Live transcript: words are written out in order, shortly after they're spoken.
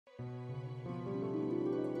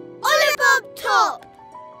Olobob Top!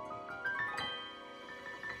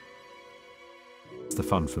 The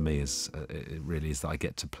fun for me is, it really is that I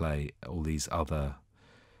get to play all these other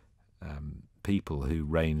people who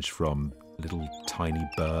range from little tiny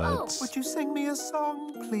birds. Would you sing me a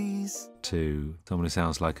song, please? To someone who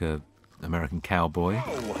sounds like a American cowboy.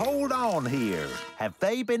 Oh, hold on here. Have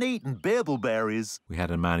they been eating bibleberries? We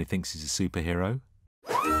had a man who thinks he's a superhero.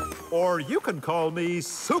 Or you can call me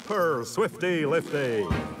Super Swifty Lifty.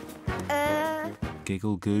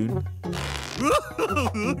 Giggle Goon.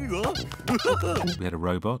 We had a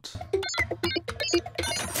robot.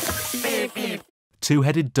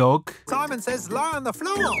 Two-headed dog. Simon says lie on the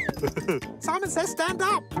floor. Simon says stand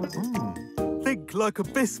up. Think like a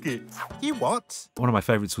biscuit. You what? One of my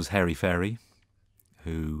favourites was Hairy Fairy,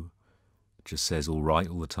 who just says all right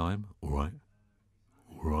all the time. All right.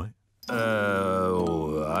 All right.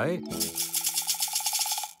 All right.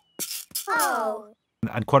 Oh.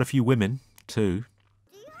 And quite a few women, too.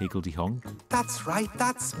 Higgledy-honk. That's right,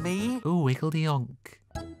 that's me. Ooh, higgledy-honk.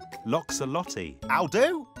 Loxalotti. I'll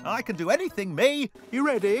do. I can do anything, me. You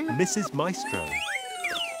ready? Mrs. Maestro.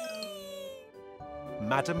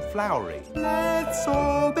 Madam Flowery. Let's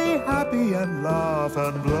all be happy and laugh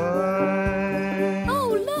and play.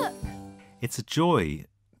 Oh, look! It's a joy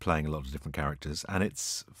playing a lot of different characters, and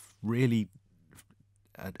it's really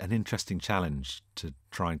an interesting challenge to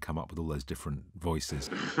try and come up with all those different voices.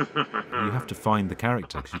 You have to find the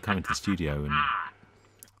character, because you come into the studio and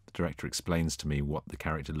the director explains to me what the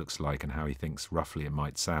character looks like and how he thinks roughly it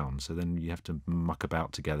might sound. So then you have to muck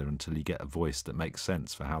about together until you get a voice that makes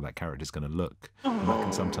sense for how that character is going to look. And that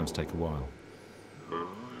can sometimes take a while.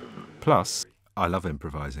 Plus, I love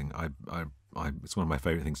improvising. It's one of my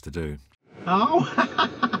favourite things to do. Oh,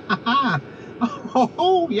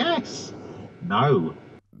 oh, yes. No.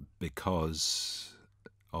 Because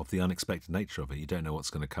of the unexpected nature of it. You don't know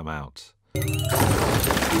what's going to come out.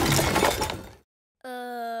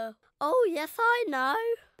 Oh, yes, I know.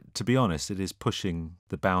 To be honest, it is pushing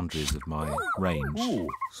the boundaries of my range. Ooh,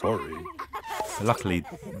 sorry. Luckily,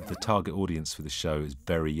 the target audience for the show is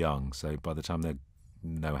very young, so by the time they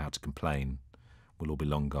know how to complain, we'll all be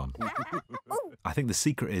long gone. I think the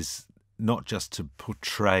secret is not just to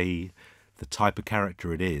portray the type of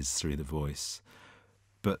character it is through the voice,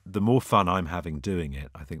 but the more fun I'm having doing it,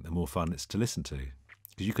 I think the more fun it's to listen to.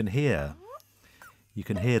 Because you can hear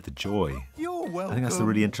the joy. You're welcome. I think that's the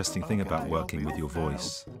really interesting thing about working with your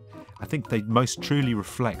voice. I think they most truly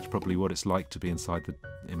reflect probably what it's like to be inside the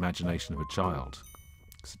imagination of a child.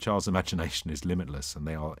 Because a child's imagination is limitless, and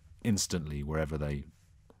they are instantly wherever they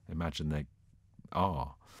imagine they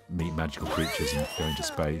are. Meet magical creatures and go into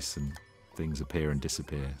space, and things appear and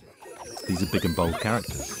disappear. These are big and bold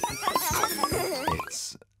characters.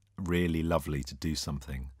 It's really lovely to do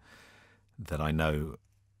something that I know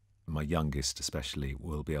my youngest especially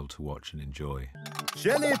will be able to watch and enjoy.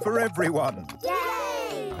 Jelly for everyone.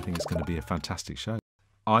 Yay! I think it's going to be a fantastic show.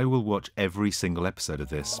 I will watch every single episode of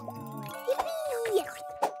this.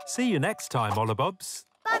 See you next time, Olobobs.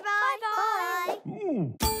 Bye-bye.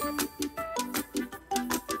 Bye.